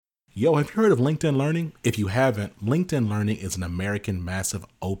Yo, have you heard of LinkedIn Learning? If you haven't, LinkedIn Learning is an American massive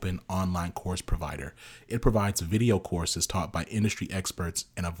open online course provider. It provides video courses taught by industry experts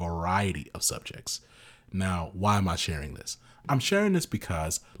in a variety of subjects. Now, why am I sharing this? I'm sharing this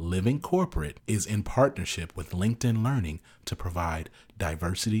because Living Corporate is in partnership with LinkedIn Learning to provide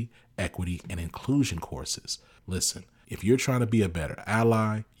diversity, equity, and inclusion courses. Listen, if you're trying to be a better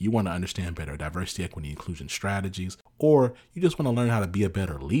ally, you want to understand better diversity, equity, inclusion strategies, or you just want to learn how to be a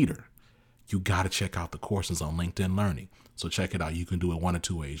better leader, you got to check out the courses on LinkedIn Learning. So check it out. You can do it one of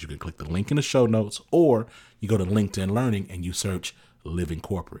two ways. You can click the link in the show notes, or you go to LinkedIn Learning and you search Living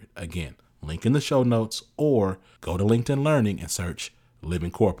Corporate. Again, link in the show notes, or go to LinkedIn Learning and search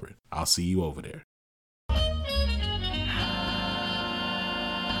Living Corporate. I'll see you over there.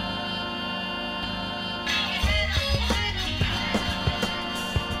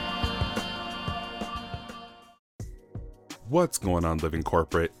 What's going on, Living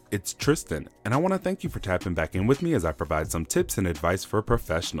Corporate? It's Tristan, and I want to thank you for tapping back in with me as I provide some tips and advice for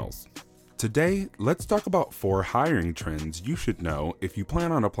professionals. Today, let's talk about 4 hiring trends you should know if you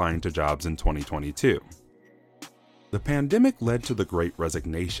plan on applying to jobs in 2022. The pandemic led to the Great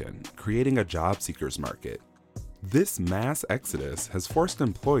Resignation, creating a job seekers market. This mass exodus has forced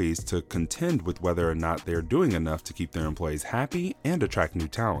employees to contend with whether or not they're doing enough to keep their employees happy and attract new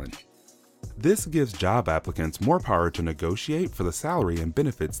talent. This gives job applicants more power to negotiate for the salary and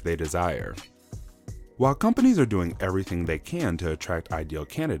benefits they desire. While companies are doing everything they can to attract ideal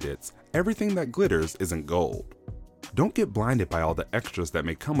candidates, everything that glitters isn't gold. Don't get blinded by all the extras that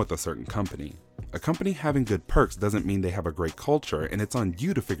may come with a certain company. A company having good perks doesn't mean they have a great culture, and it's on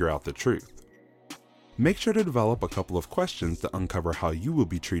you to figure out the truth. Make sure to develop a couple of questions to uncover how you will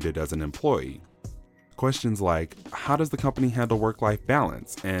be treated as an employee. Questions like, how does the company handle work-life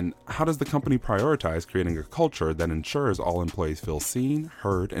balance? And how does the company prioritize creating a culture that ensures all employees feel seen,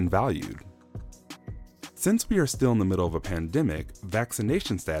 heard, and valued? Since we are still in the middle of a pandemic,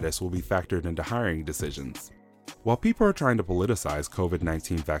 vaccination status will be factored into hiring decisions. While people are trying to politicize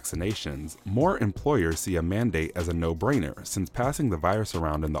COVID-19 vaccinations, more employers see a mandate as a no-brainer, since passing the virus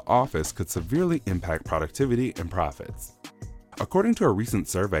around in the office could severely impact productivity and profits. According to a recent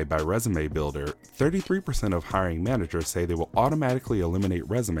survey by Resume Builder, 33% of hiring managers say they will automatically eliminate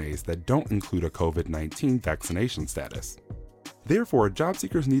resumes that don't include a COVID-19 vaccination status. Therefore, job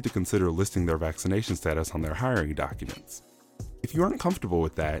seekers need to consider listing their vaccination status on their hiring documents. If you aren't comfortable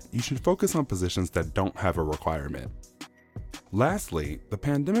with that, you should focus on positions that don't have a requirement. Lastly, the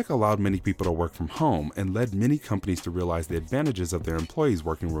pandemic allowed many people to work from home and led many companies to realize the advantages of their employees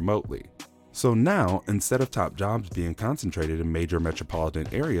working remotely. So now, instead of top jobs being concentrated in major metropolitan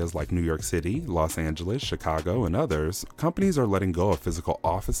areas like New York City, Los Angeles, Chicago, and others, companies are letting go of physical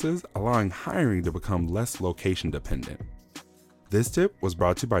offices, allowing hiring to become less location dependent. This tip was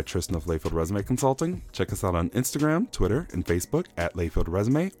brought to you by Tristan of Layfield Resume Consulting. Check us out on Instagram, Twitter, and Facebook at Layfield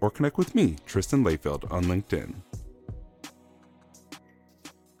Resume, or connect with me, Tristan Layfield, on LinkedIn.